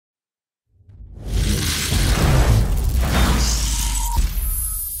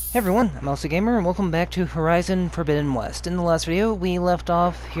Hey everyone, I'm also Gamer, and welcome back to Horizon Forbidden West. In the last video, we left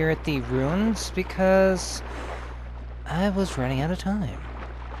off here at the ruins because I was running out of time.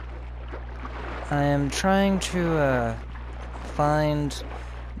 I am trying to find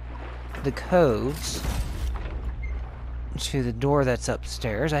the codes to the door that's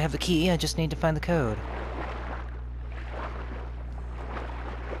upstairs. I have the key, I just need to find the code.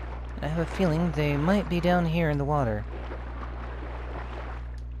 I have a feeling they might be down here in the water.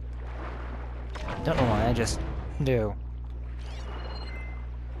 Don't know why, I just do.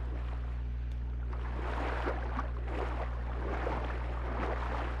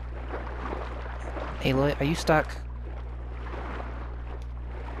 Aloy, are you stuck?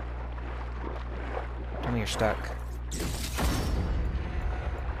 Tell me you're stuck.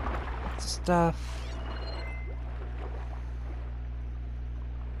 Stuff.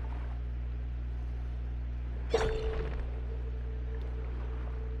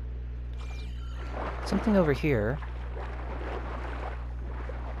 Something over here.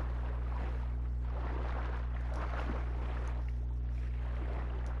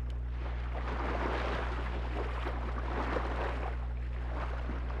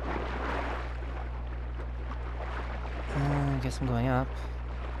 I guess I'm going up.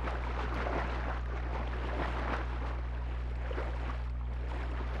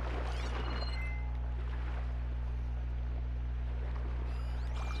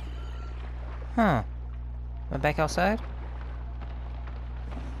 Huh. Am I back outside?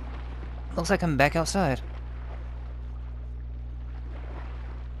 Looks like I'm back outside.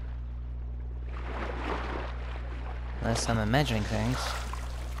 Unless I'm imagining things.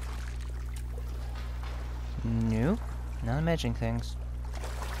 No, not imagining things.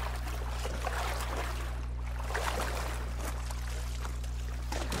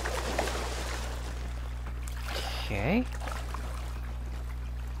 Okay.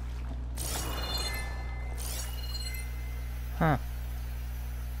 Huh.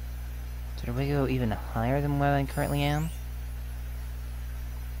 Did we go even higher than what I currently am?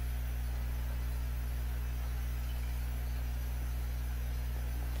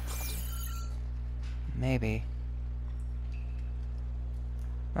 Maybe.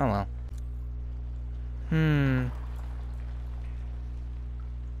 Oh well.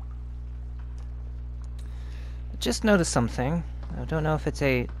 Just noticed something. I don't know if it's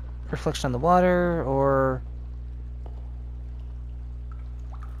a reflection on the water or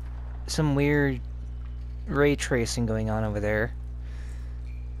some weird ray tracing going on over there.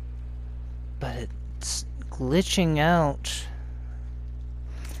 But it's glitching out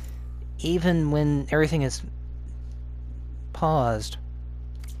even when everything is paused.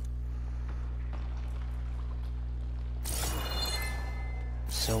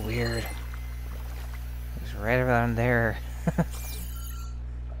 So weird. It's right around there. There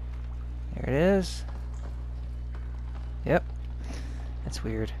it is. Yep. That's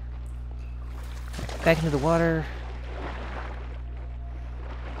weird. Back into the water.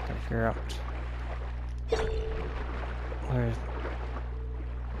 Gotta figure out where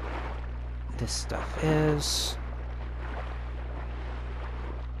this stuff is.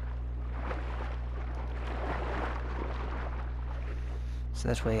 So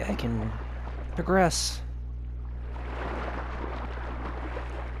that way I can progress.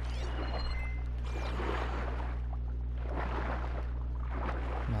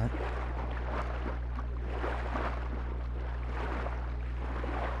 What?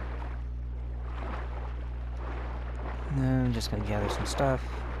 No, I'm just gonna gather some stuff.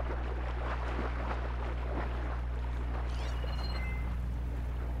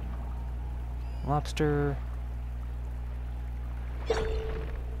 Lobster.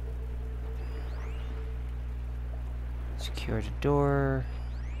 Secure the door.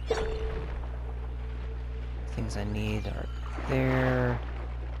 Things I need are there.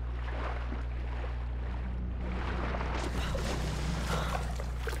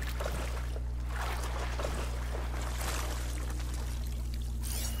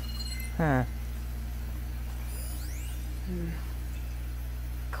 Huh.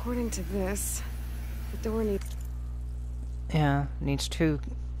 According to this, the door needs... Yeah, it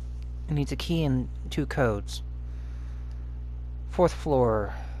needs a key and 2 codes. 4th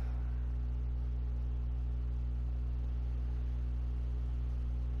floor.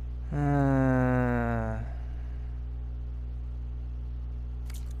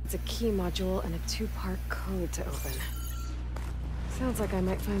 It's a key module and a 2-part code to open. Sounds like I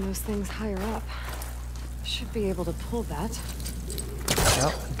might find those things higher up. Should be able to pull that.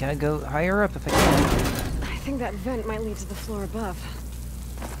 Well, gotta go higher up if I can. I think that vent might lead to the floor above.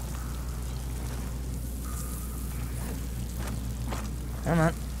 Come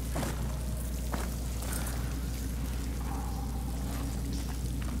on.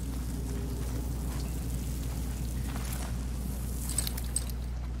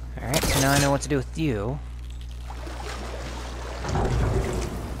 Alright, so now I know what to do with you. Yeah,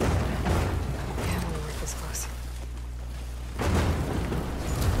 we weren't this close.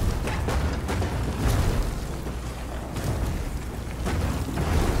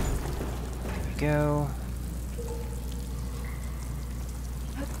 There we go.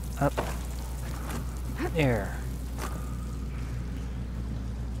 Up. There.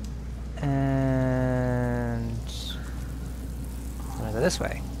 And... I'm gonna go this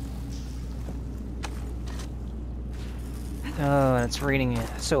way. Oh, and it's raining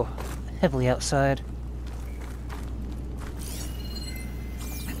so heavily outside.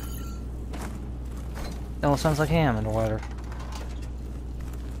 Oh, sounds like I am underwater.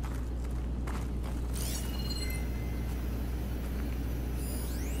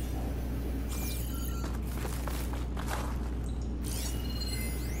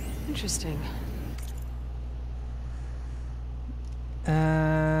 Interesting.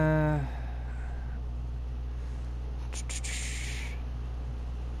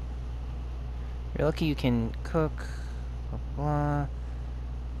 You're lucky you can cook. Blah, blah.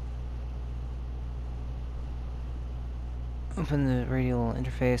 Open the radial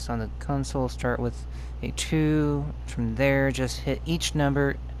interface on the console. Start with a 2. From there, just hit each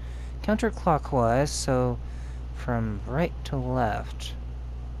number counterclockwise, so from right to left.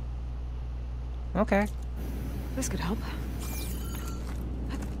 Okay. This could help.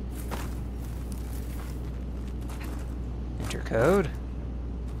 Enter code.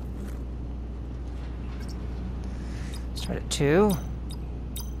 Start at 2. Well,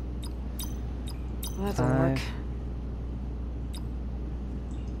 that doesn't work. 5.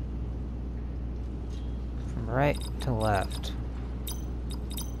 From right to left.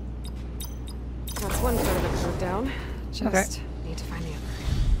 That's one third of the code down. Just Okay. need to find the other.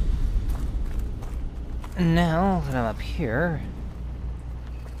 Now that I'm up here...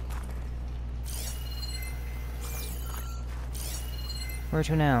 Where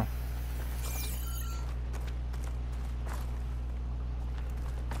to now?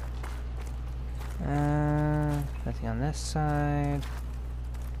 Nothing on this side.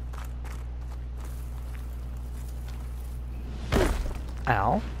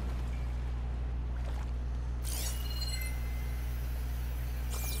 Ow.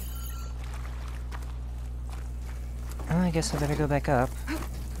 Well, I guess I better go back up.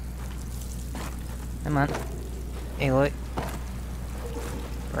 Come on. Aloy.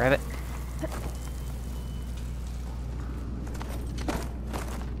 Grab it.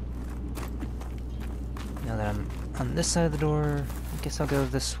 Now that I'm on this side of the door, I guess I'll go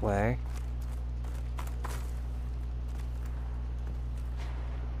this way.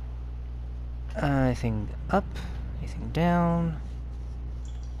 Anything up? Anything down?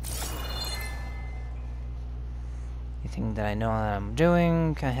 Anything that I know that I'm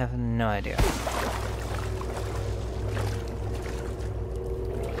doing? I have no idea.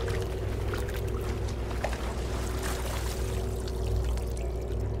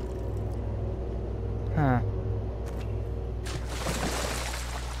 Huh.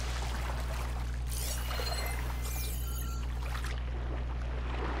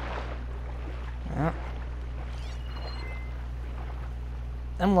 Oh.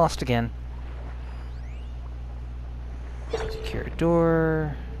 I'm lost again. Secure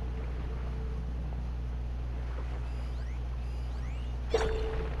door.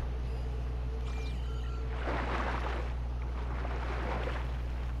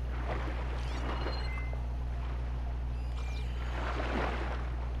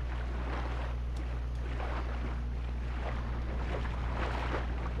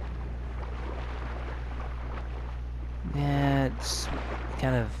 Yeah, it's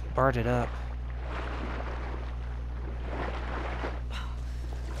kind of barred it up.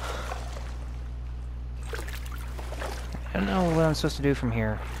 I don't know what I'm supposed to do from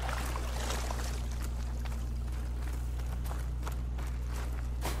here.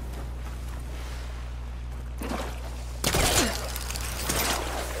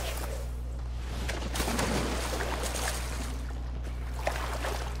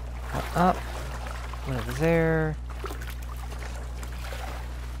 Up, over there.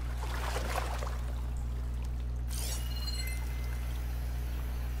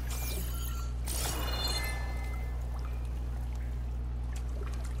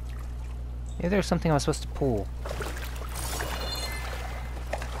 Maybe there's something I was supposed to pull.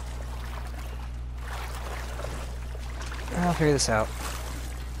 I'll figure this out.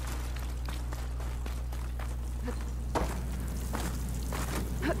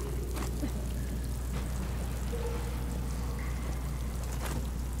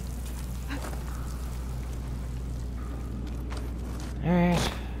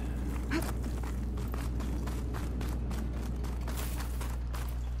 Alright.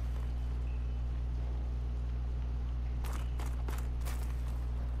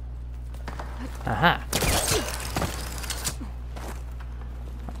 Aha!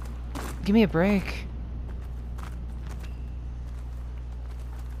 Give me a break.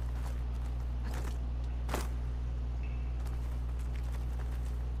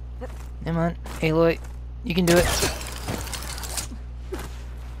 Come on, Aloy. You can do it.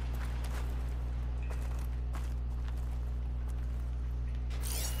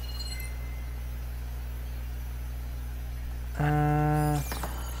 Am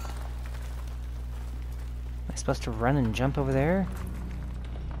I supposed to run and jump over there?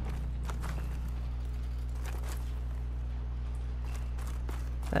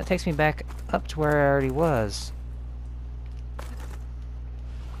 That takes me back up to where I already was.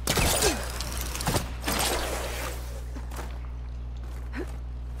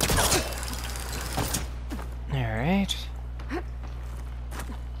 Alright.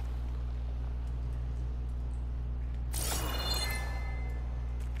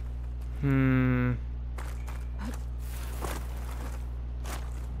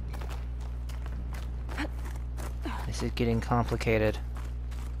 This is getting complicated.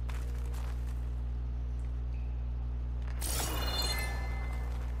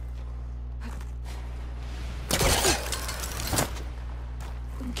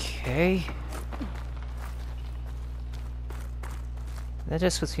 Okay. That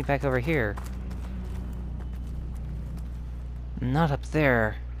just puts me back over here. Not up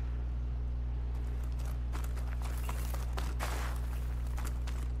there.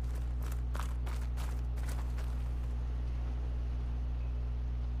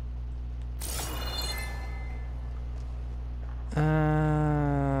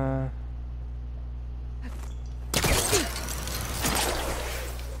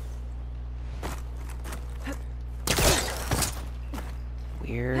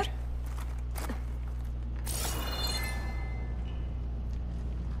 Weird.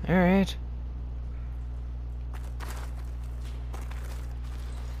 Alright.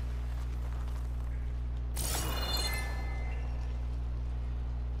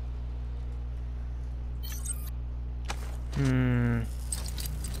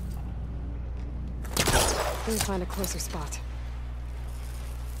 Let me find a closer spot.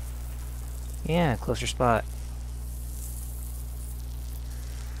 Yeah, closer spot.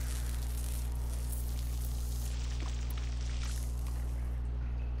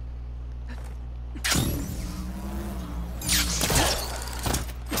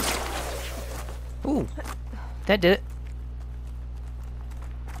 Ooh, that did it.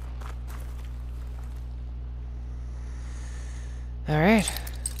 All right.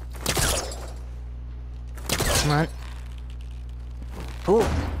 Come on. Ooh.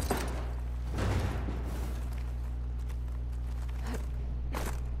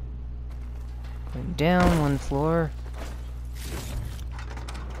 Going down one floor.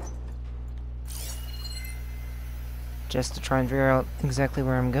 Just to try and figure out exactly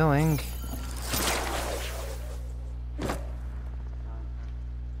where I'm going.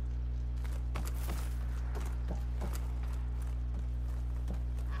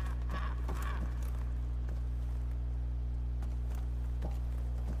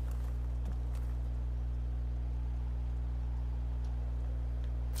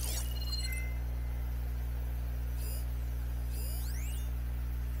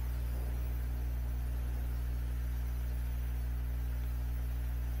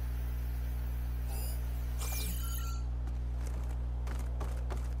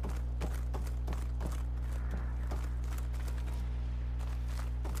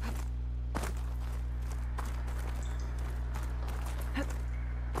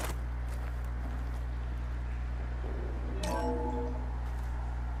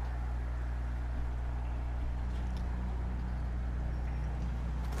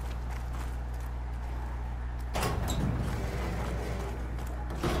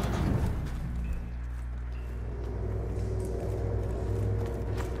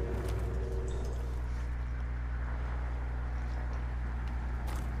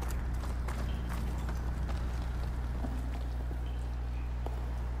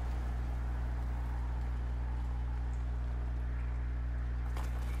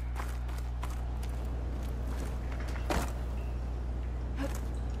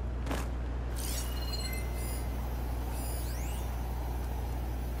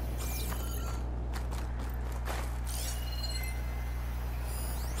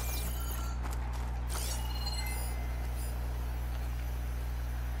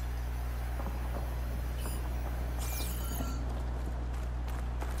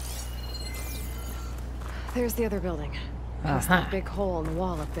 There's the other building. Past that big hole in the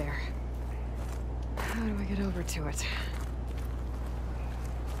wall up there. How do I get over to it?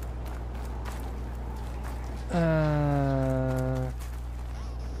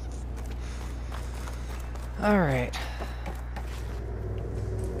 Alright.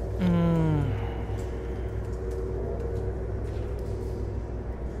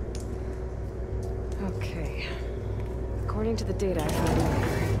 Okay. According to the data I found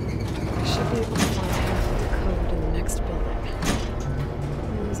earlier, I should be able to find half of the code in the next building.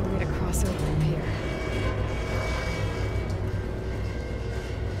 There's a way to cross over up here.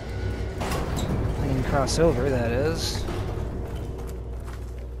 I can cross over, that is.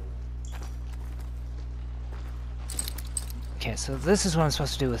 Okay, so this is what I'm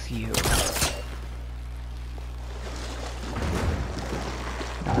supposed to do with you.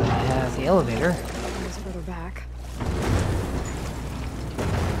 I have the elevator. There's further back.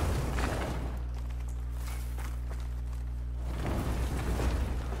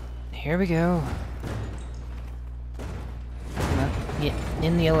 Here we go. Come on, get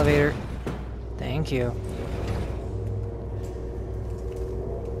in the elevator. Thank you.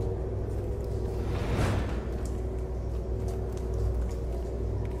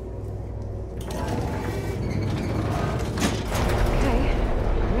 Okay,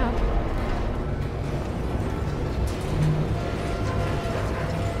 hurry up.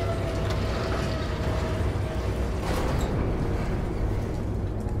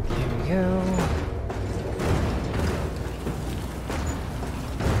 Here we go.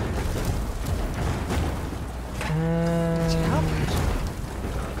 And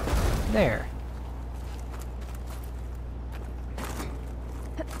there.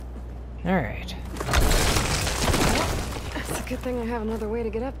 Alright. It's a good thing I have another way to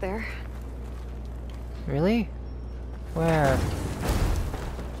get up there. Really? Where?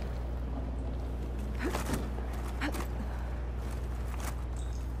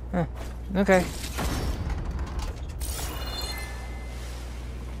 Huh. Okay.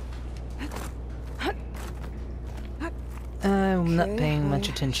 I'm not paying much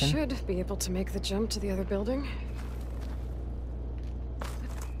attention. Should be able to make the jump to the other building.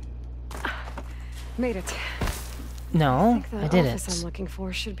 Made it. No, I The didn't. office I'm looking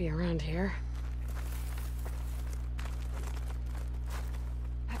for should be around here.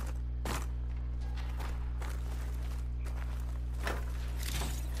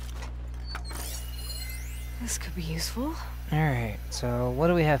 This could be useful. Alright, so what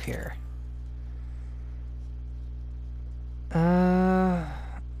do we have here? I'd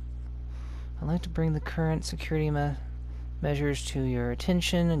like to bring the current security measures to your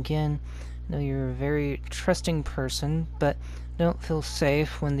attention. Again, I know you're a very trusting person, but don't feel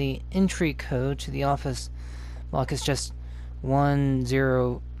safe when the entry code to the office block is just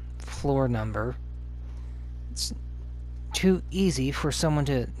 10 floor number. It's too easy for someone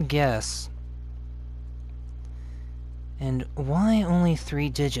to guess. And why only 3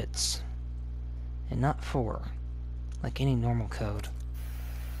 digits? And not 4, like any normal code.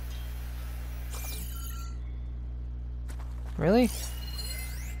 Really?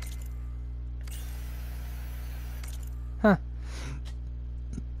 Huh.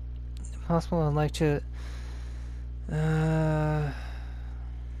 If possible, I'd like to...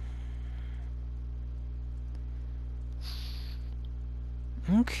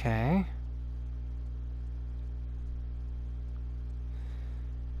 Okay.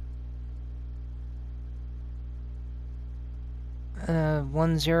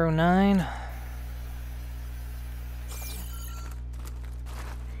 109.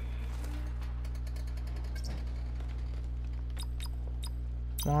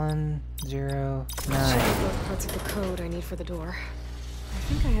 Should have both parts of the code I need for the door. I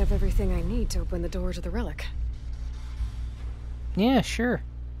think I have everything I need to open the door to the relic. Yeah, sure.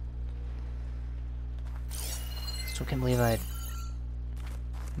 Still can't believe I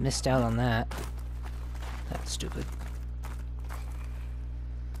missed out on that. That's stupid.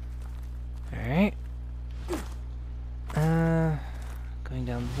 Alright. Going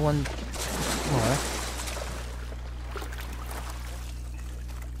down 1 floor.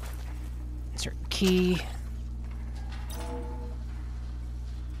 Insert key.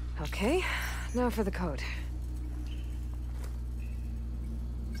 Okay, now for the code.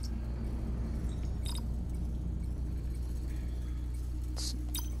 It's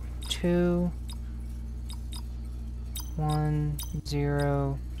 2 1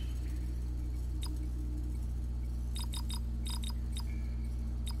 0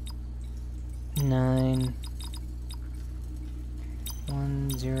 9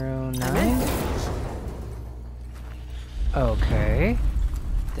 1 0 9. Okay,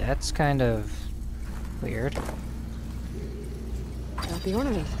 that's kind of weird. Got the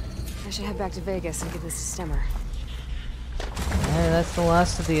ornament. I should head back to Vegas and give this to Stemmer. And that's the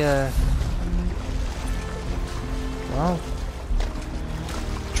last of the well,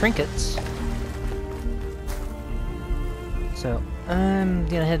 trinkets. So I'm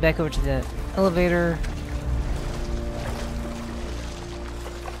gonna head back over to the elevator.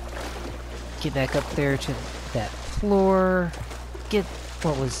 Get back up there to that floor. Get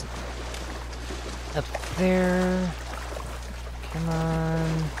what was up there. Come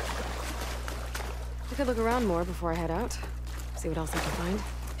on. I could look around more before I head out. See what else I can find.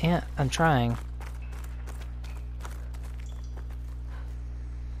 Yeah, I'm trying.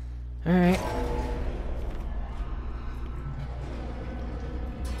 Alright.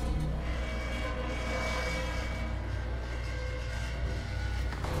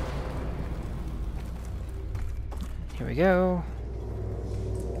 Here we go.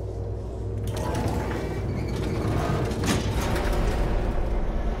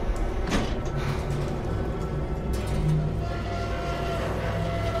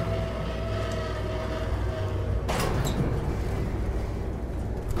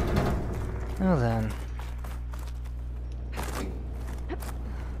 Well then.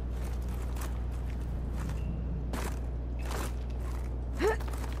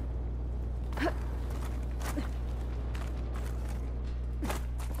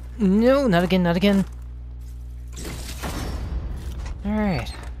 No, not again, not again.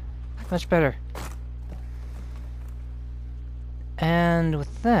 Alright. Much better. And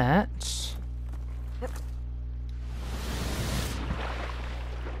with that...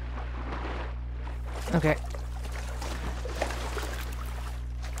 Okay.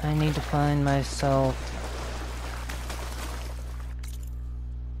 I need to find myself...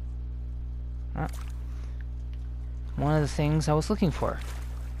 one of the things I was looking for.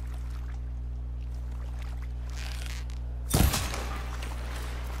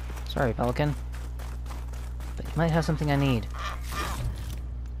 Sorry, Pelican. But you might have something I need.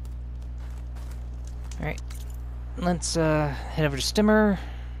 Alright. Let's head over to Stimmer.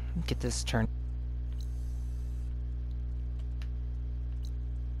 Get this turned.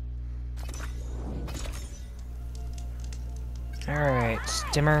 Alright,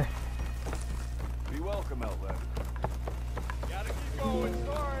 Stimmer. Be welcome, Alva. Gotta keep going,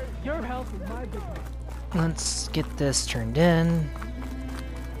 sorry. Your health is my business. Let's get this turned in.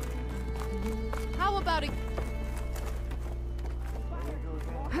 How about it?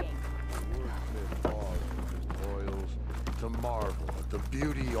 To marvel at the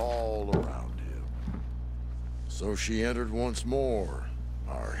beauty all around him. So she entered once more,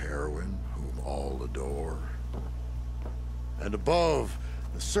 our heroine, whom all adore. And above,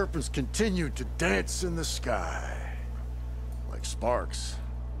 the serpents continued to dance in the sky, like sparks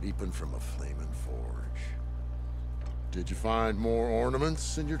leaping from a flaming forge. Did you find more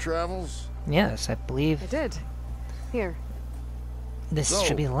ornaments in your travels? Yes, I believe I did. Here. this So,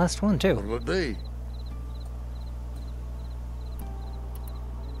 should be the last one, too. What'll it be?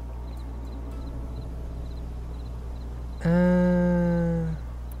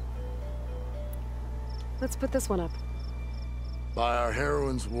 Let's put this one up. By our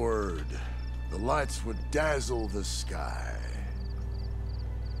heroine's word, the lights would dazzle the sky.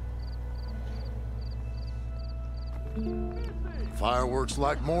 Fireworks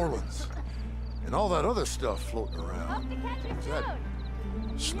like Morelands. And all that other stuff floating around. Is that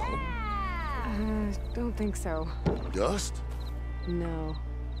smoke? Don't think so. Dust? No.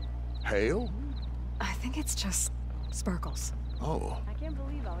 Hail? I think it's just sparkles. Oh, I can't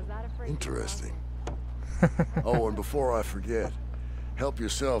believe I was that afraid. interesting. Oh, and before I forget, help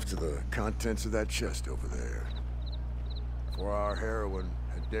yourself to the contents of that chest over there. For our heroine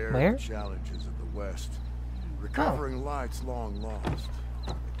had dared Where? the challenges of the West, recovering lights long lost.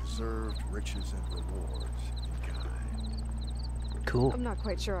 It deserved riches and rewards in kind. Cool. I'm not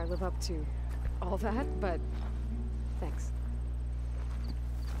quite sure I live up to all that, but thanks.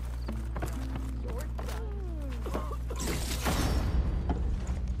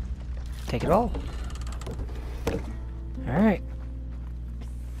 Take it all. Alright.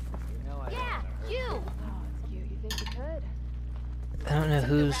 Yeah, you! Oh, it's cute. You think you could? I don't know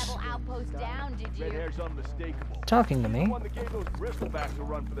who's Rebel outpost down, did Red you? hair's unmistakable. talking to me. The one that gave those bristlebacks a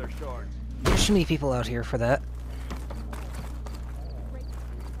run for their shards. There should be people out here for that.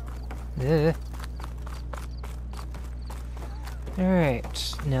 Ugh.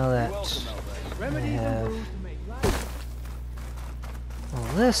 Alright, now that Welcome, Alva. I Remedies and have brews to make life. all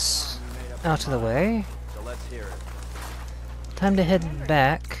this out of the way, So let's hear it. time to head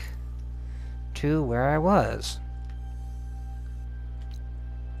back to where I was.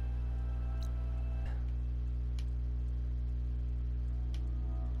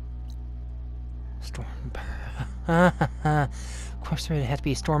 Stormbird. Of course there had to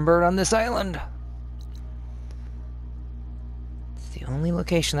be a Stormbird on this island. only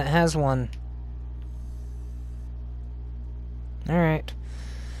location that has one. Alright.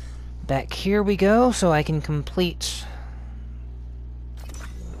 Back here we go, so I can complete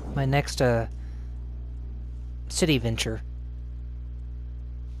my next, city venture.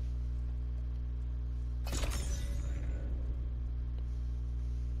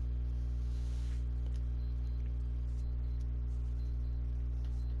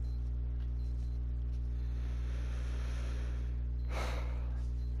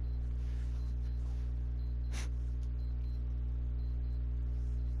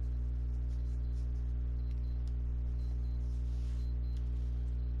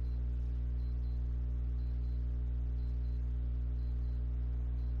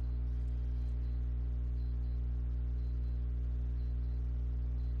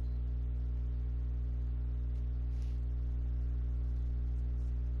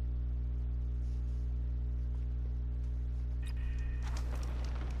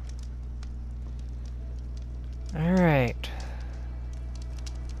 Alright.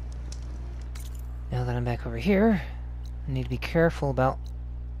 Now that I'm back over here, I need to be careful about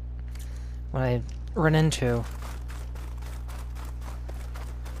what I run into.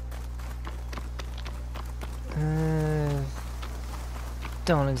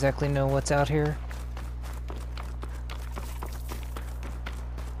 Don't exactly know what's out here.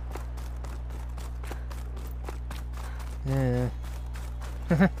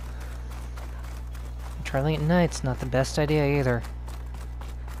 Traveling at night's not the best idea either.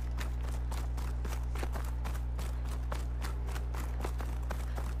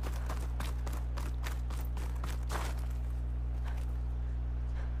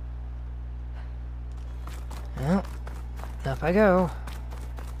 Well, up I go.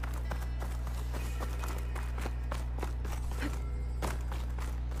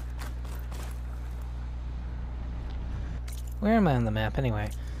 Where am I on the map anyway?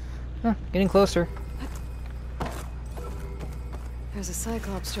 Huh, getting closer. There's a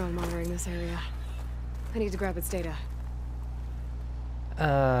Cyclops drone monitoring this area. I need to grab its data.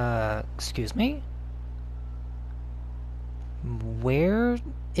 Excuse me? Where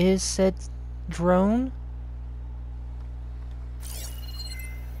is said drone?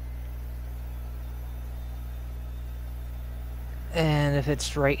 And if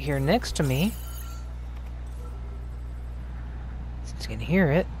it's right here next to me, since I can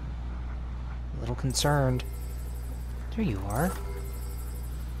hear it, a little concerned. There you are.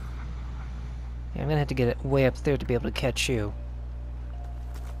 Yeah, I'm gonna have to get it way up there to be able to catch you.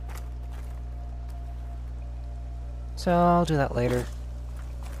 So I'll do that later.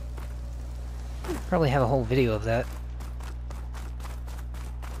 Probably have a whole video of that.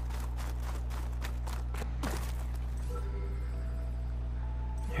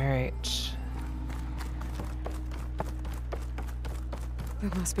 Alright.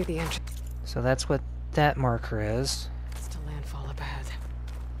 That must be the entrance So that's what that marker is. to landfall up ahead.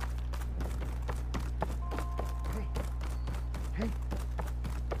 Hey.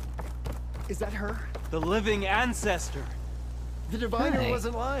 Is that her? The living ancestor. The diviner Hi.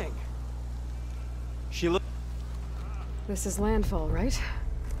 wasn't lying. She looked. This is landfall, right?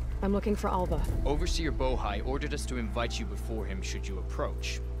 I'm looking for Alva. Overseer Bohai ordered us to invite you before him should you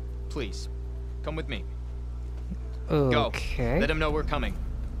approach. Please, come with me. Okay. Go. Let him know we're coming.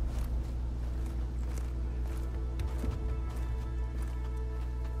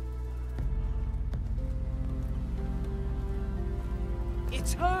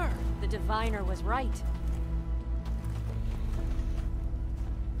 It's her. The diviner was right.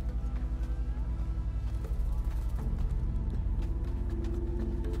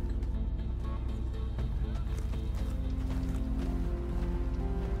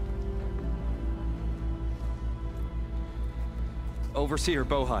 Overseer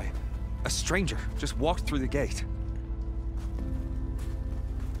Bohai. A stranger just walked through the gate.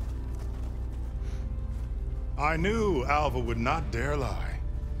 I knew Alva would not dare lie.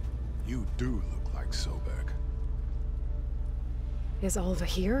 You do look like Sobek. Is Alva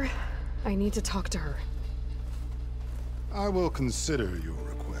here? I need to talk to her. I will consider your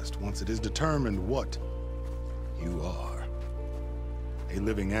request once it is determined what you are. A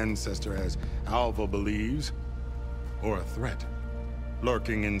living ancestor, as Alva believes, or a threat,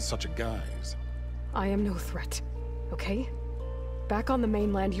 lurking in such a guise. I am no threat, okay? Back on the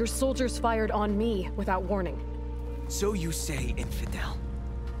mainland, your soldiers fired on me without warning. So you say, infidel.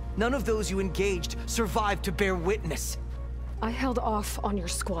 None of those you engaged survived to bear witness. I held off on your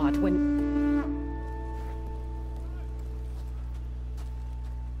squad when...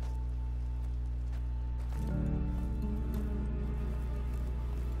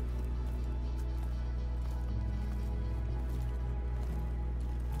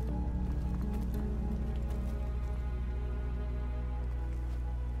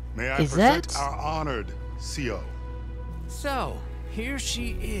 May I Is present that- our honored CO. So, here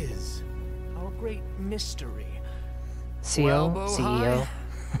she is. Our great mystery. CO? Well, CEO?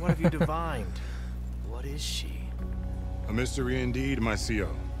 what have you divined? What is she? A mystery indeed, my CO.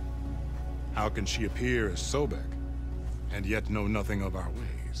 How can she appear as Sobek, and yet know nothing of our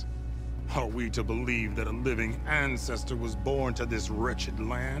ways? Are we to believe that a living ancestor was born to this wretched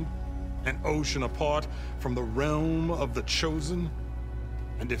land? An ocean apart from the realm of the Chosen?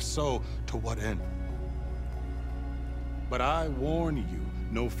 And if so, to what end? But I warn you,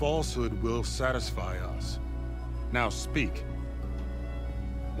 no falsehood will satisfy us. Now speak.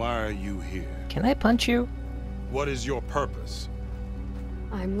 Why are you here? Can I punch you? What is your purpose?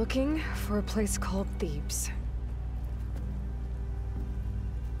 I'm looking for a place called Thebes.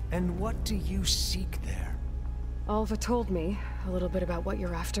 And what do you seek there? Alva told me a little bit about what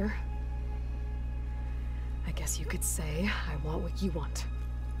you're after. I guess you could say I want what you want.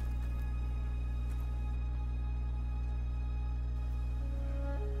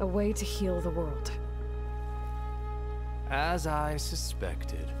 A way to heal the world. As I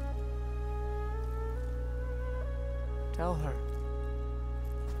suspected. Tell her.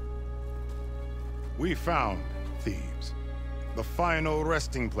 We found Thebes, the final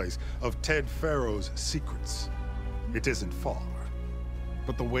resting place of Ted Pharaoh's secrets. It isn't far,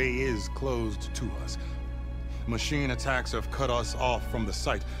 but the way is closed to us. Machine attacks have cut us off from the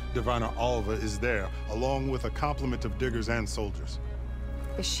site. Diviner Alva is there, along with a complement of diggers and soldiers.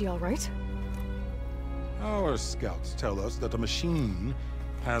 Is she all right? Our scouts tell us that a machine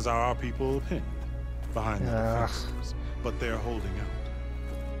has our people pinned behind the defenses, but they're holding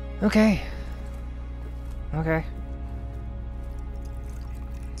out. Okay. Okay.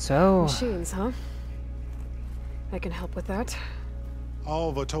 So... Machines, huh? I can help with that.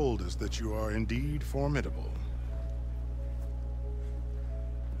 Alva told us that you are indeed formidable.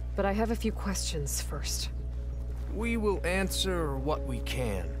 But I have a few questions first. We will answer what we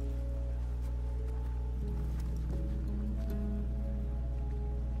can.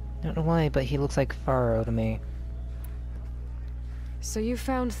 I don't know why, but he looks like Pharaoh to me. So you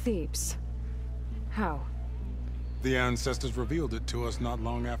found Thebes. How? The ancestors revealed it to us not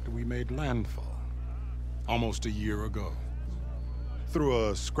long after we made landfall. Almost a year ago. Through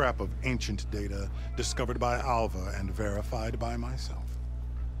a scrap of ancient data discovered by Alva and verified by myself.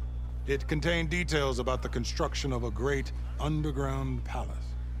 It contained details about the construction of a great underground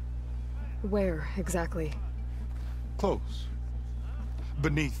palace. Where, exactly? Close.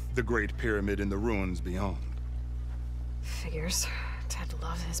 Beneath the Great Pyramid in the ruins beyond. Figures. Ted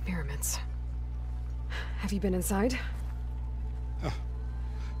loves his pyramids. Have you been inside?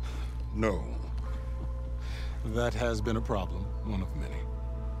 No. That has been a problem, one of many.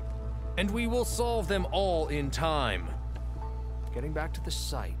 And we will solve them all in time. Getting back to the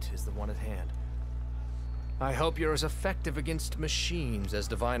site is the one at hand. I hope you're as effective against machines as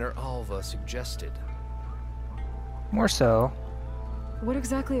Diviner Alva suggested. More so. What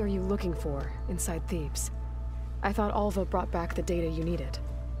exactly are you looking for inside Thebes? I thought Alva brought back the data you needed.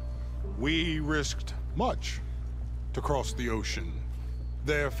 We risked much to cross the ocean.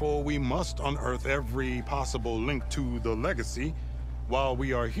 Therefore, we must unearth every possible link to the legacy while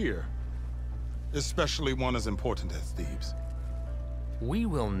we are here. Especially one as important as Thebes. We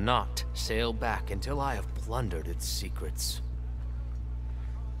will not sail back until I have plundered its secrets.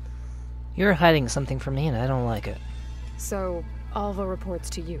 You're hiding something from me and I don't like it. So, Alva reports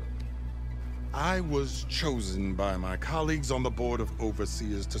to you. I was chosen by my colleagues on the Board of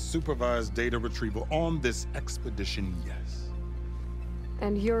Overseers to supervise data retrieval on this expedition, yes.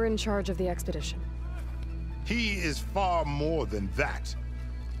 And you're in charge of the expedition? He is far more than that.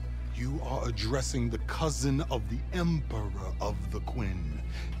 You are addressing the cousin of the Emperor of the Quinn.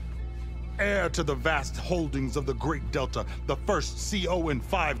 Heir to the vast holdings of the Great Delta, the first CO in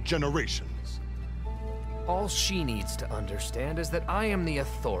 5 generations. All she needs to understand is that I am the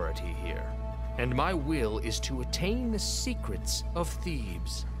authority here, and my will is to attain the secrets of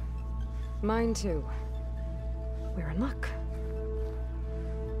Thebes. Mine too. We're in luck.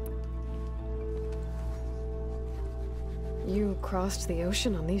 You crossed the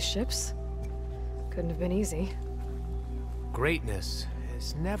ocean on these ships? Couldn't have been easy. Greatness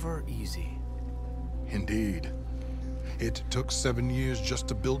is never easy. Indeed. It took 7 years just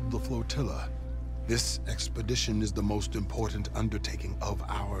to build the flotilla. This expedition is the most important undertaking of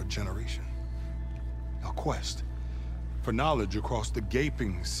our generation. A quest for knowledge across the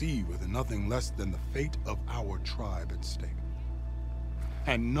gaping sea with nothing less than the fate of our tribe at stake.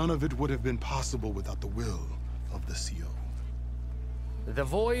 And none of it would have been possible without the will of the CO. The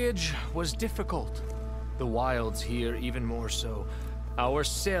voyage was difficult. The wilds here even more so. Our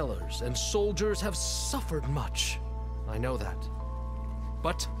sailors and soldiers have suffered much. I know that.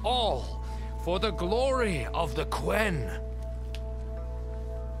 But all for the glory of the Quen.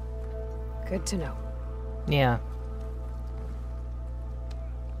 Good to know. Yeah.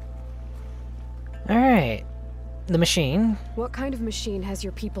 Alright. The machine. What kind of machine has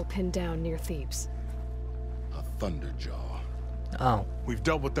your people pinned down near Thebes? A Thunderjaw. Oh. We've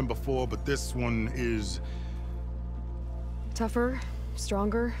dealt with them before, but this one is... Tougher,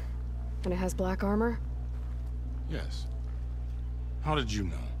 stronger, and it has black armor? Yes. How did you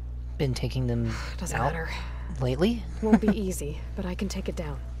know? Been taking them Doesn't out matter. lately? Won't be easy, but I can take it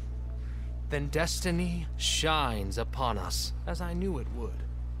down. Then destiny shines upon us, as I knew it would.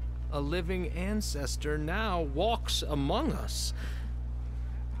 A living ancestor now walks among us,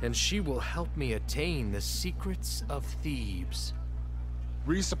 and she will help me attain the secrets of Thebes.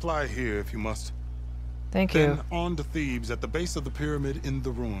 Resupply here if you must. Thank you. Then on to Thebes at the base of the pyramid in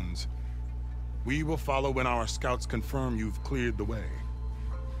the ruins. We will follow when our scouts confirm you've cleared the way.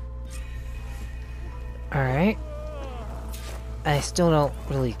 Alright. I still don't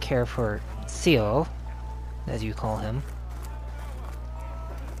really care for Theo, as you call him.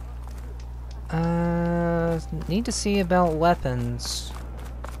 Need to see about weapons.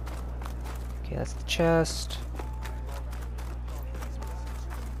 Okay, that's the chest.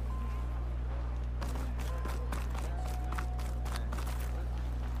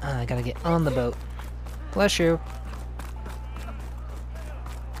 I gotta get on the boat. Bless you.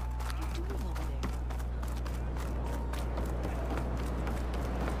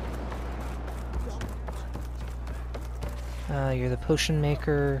 You're the potion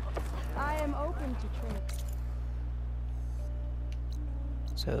maker. I am open to trade.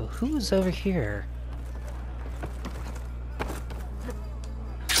 So, who's over here?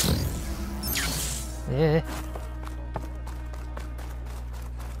 Eh.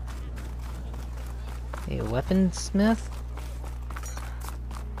 A weaponsmith?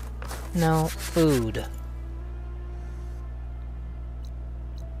 No, food.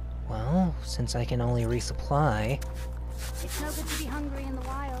 Well, since I can only resupply... It's no good to be hungry in the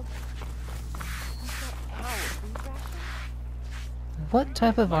wild. What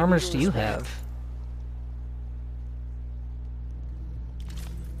type of armors do you have?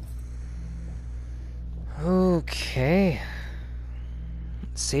 Okay.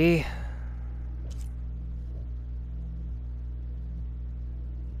 Let's see.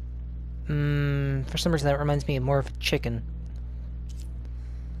 For some reason that reminds me more of a chicken.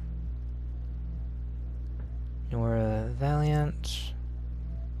 Nora Valiant.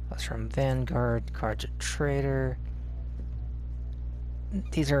 That's from Vanguard. Cards a Trader.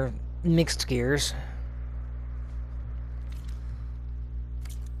 These are mixed gears.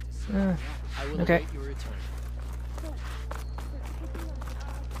 Okay.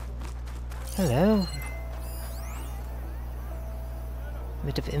 Hello. A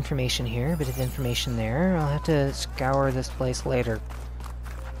bit of information here, a bit of information there. I'll have to scour this place later.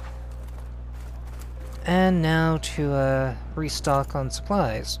 And now to restock on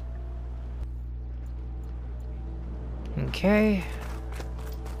supplies. Okay.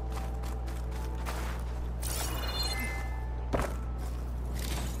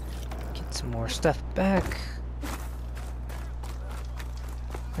 Get some more stuff back.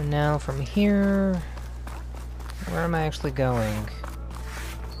 And now from here, where am I actually going?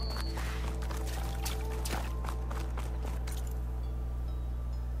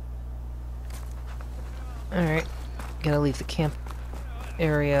 Alright, gotta leave the camp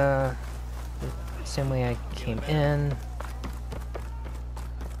area the same way I came in.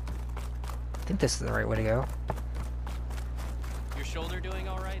 I think this is the right way to go. Your shoulder doing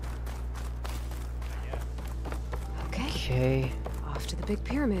alright? Okay. Off to the big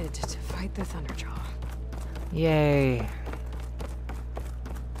pyramid to fight the Thunderjaw. Yay.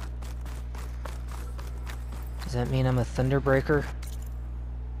 Does that mean I'm a Thunderbreaker?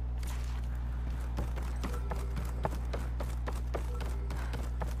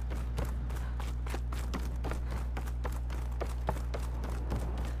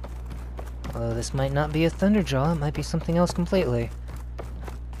 Although this might not be a Thunderjaw, it might be something else completely.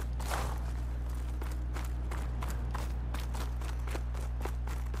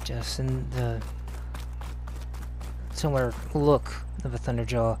 Just in the similar look of a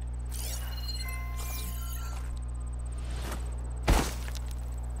Thunderjaw.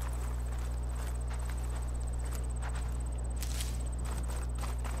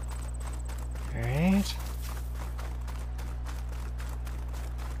 Alright.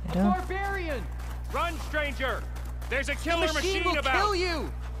 Barbarian! Run, stranger! There's a killer machine will about! Kill you!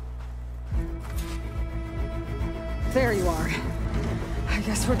 There you are. I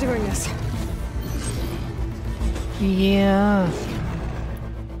guess we're doing this. Yeah.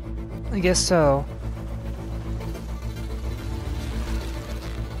 I guess so.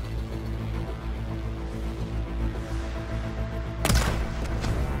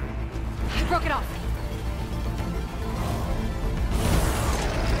 I broke it off.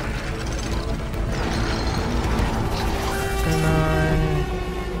 Come on.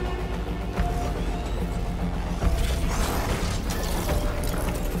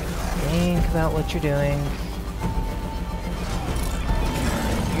 Think about what you're doing.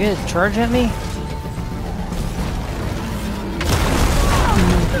 You gonna charge at me?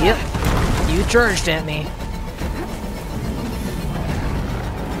 Yep. You charged at me.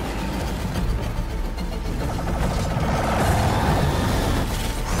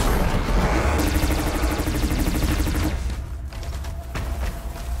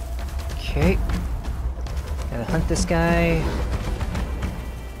 Okay. Gotta hunt this guy.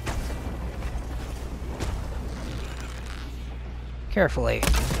 Carefully.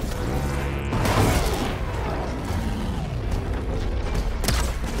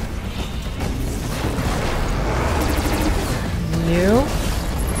 You?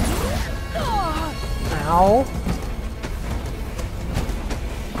 Ow.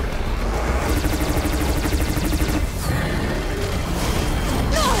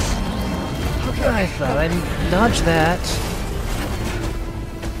 Okay, I thought I'd dodge that.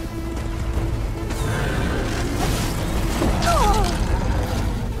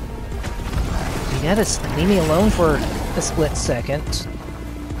 You gotta leave me alone for a split second.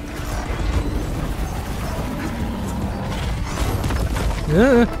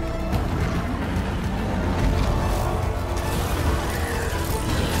 Ugh.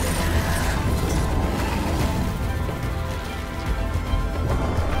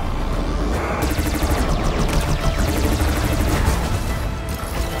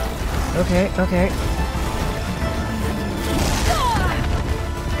 Okay, okay.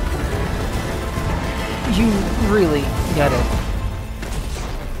 You really gotta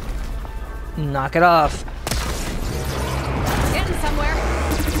knock it off. Getting somewhere.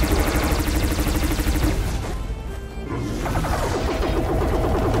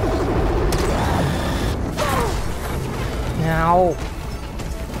 Ow.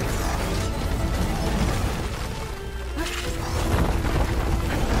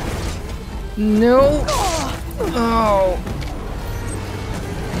 No. Oh.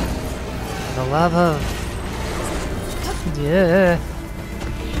 The love of... Yeah.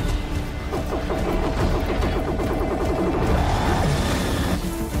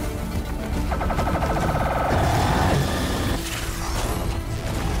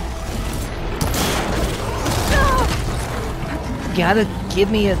 Gotta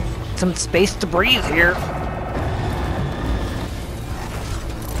give me some space to breathe here.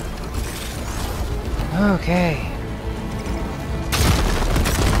 Okay.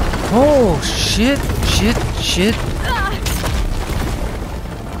 Oh, shit, shit, shit.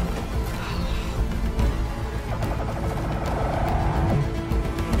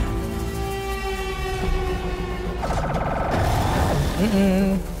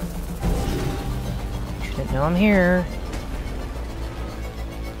 Didn't know I'm here.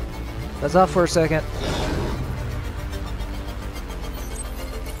 Buzz off for a second.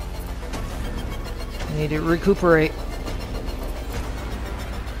 I need to recuperate.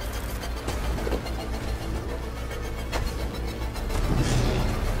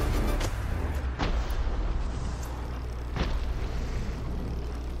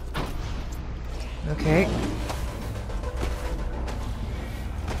 Okay.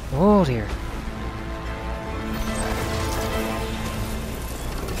 Oh dear.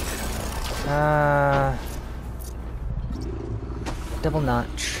 Double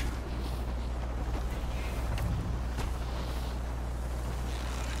notch.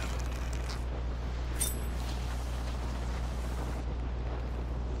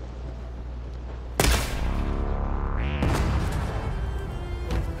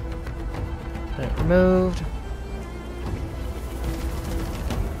 Put it removed.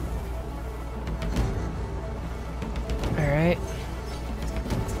 Alright.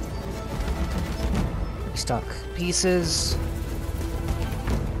 Restock pieces.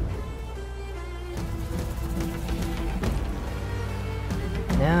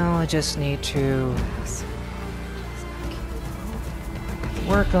 Now I just need to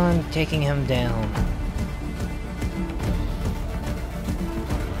work on taking him down.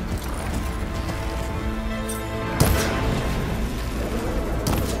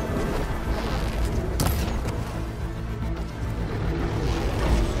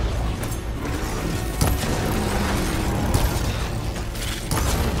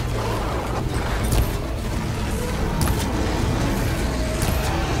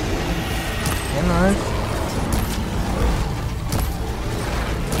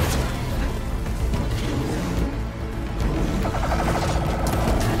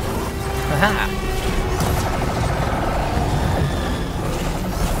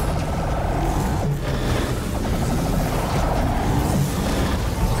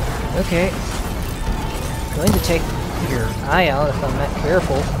 Okay. Going to take your eye out if I'm not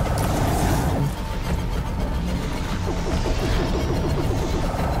careful.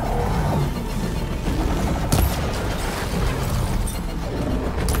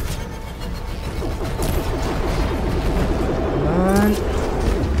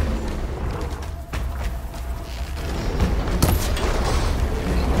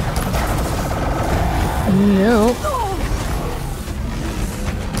 No.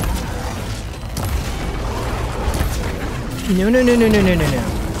 No, no, no, no, no, no, no, no.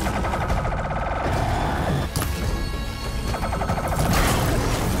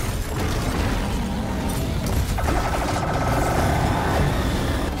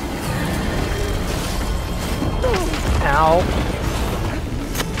 Ow.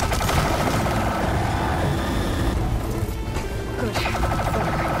 Good.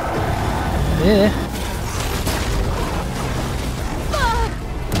 Yeah.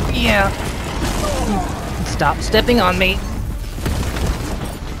 Yeah. Stop stepping on me.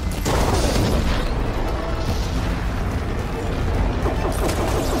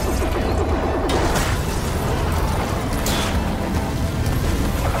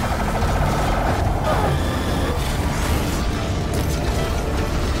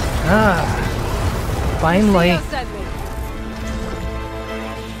 Ah, finally.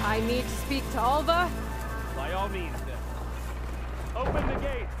 I need to speak to Alva. By all means, then. Open the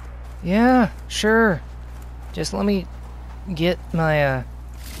gate. Yeah, sure. Just let me get my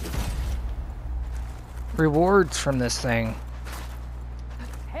rewards from this thing.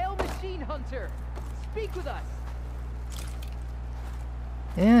 Hail, machine hunter! Speak with us.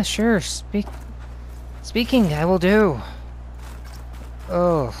 Yeah, sure. Speaking, I will do.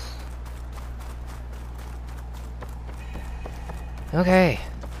 Oh. Okay.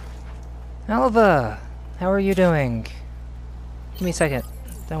 Alva, how are you doing? Give me a second.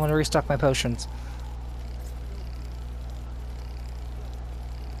 I want to restock my potions.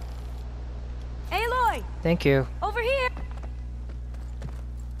 Aloy! Thank you. Over here!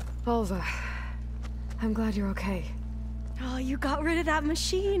 Alva, I'm glad you're okay. Oh, you got rid of that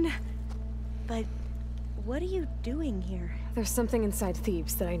machine. But what are you doing here? There's something inside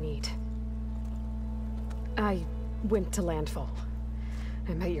Thebes that I need. I went to landfall.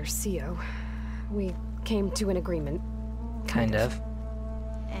 I met your CO. We came to an agreement. Kind of.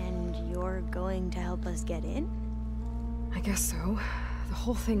 And you're going to help us get in? I guess so. The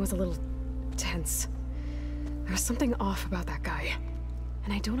whole thing was a little tense. There was something off about that guy.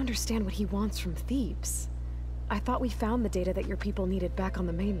 And I don't understand what he wants from Thebes. I thought we found the data that your people needed back on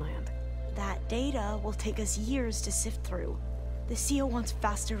the mainland. That data will take us years to sift through. The CO wants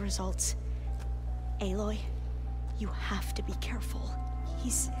faster results. Aloy, you have to be careful.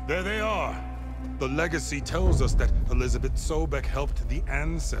 There they are! The legacy tells us that Elizabeth Sobek helped the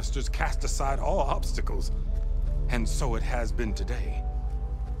ancestors cast aside all obstacles. And so it has been today.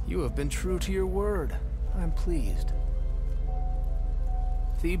 You have been true to your word. I'm pleased.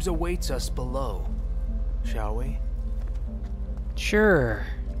 Thebes awaits us below. Shall we? Sure.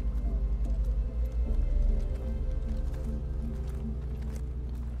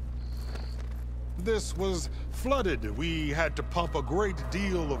 This was flooded. We had to pump a great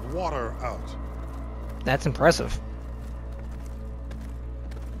deal of water out. That's impressive.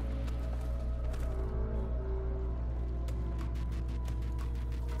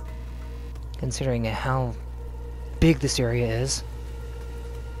 Considering how big this area is.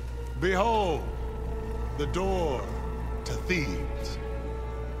 Behold, the door to Thebes.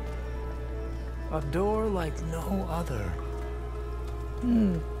 A door like no other.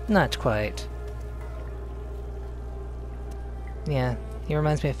 Not quite. Yeah, he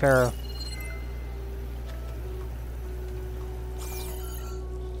reminds me of Pharaoh.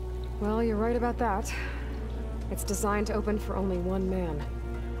 Well, you're right about that. It's designed to open for only one man.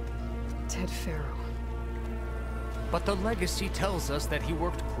 Ted Pharaoh. But the legacy tells us that he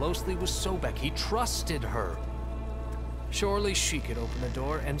worked closely with Sobek. He trusted her. Surely she could open the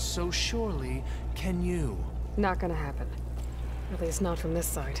door, and so surely can you. Not gonna happen. At least not from this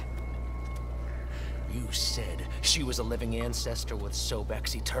side. You said she was a living ancestor with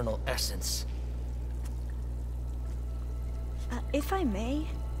Sobek's eternal essence. If I may,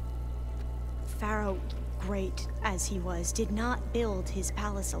 Pharaoh, great as he was, did not build his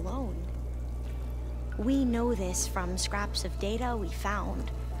palace alone. We know this from scraps of data we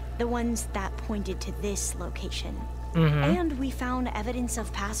found, the ones that pointed to this location. And we found evidence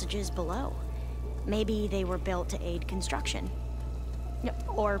of passages below. Maybe they were built to aid construction.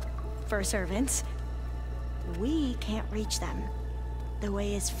 Or for servants. We can't reach them. The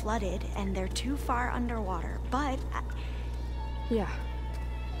way is flooded and they're too far underwater, but... Yeah.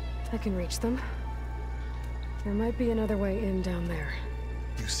 I can reach them. There might be another way in down there.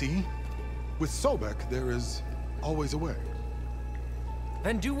 You see? With Sobek, there is always a way.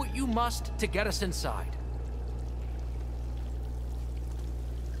 Then do what you must to get us inside.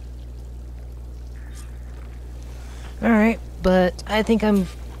 Alright, but I think I'm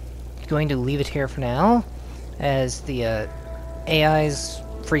going to leave it here for now, as the AIs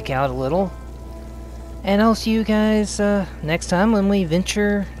freak out a little. And I'll see you guys next time when we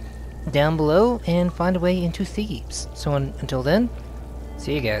venture down below and find a way into Thebes. So until then,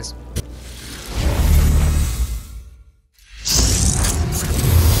 see you guys.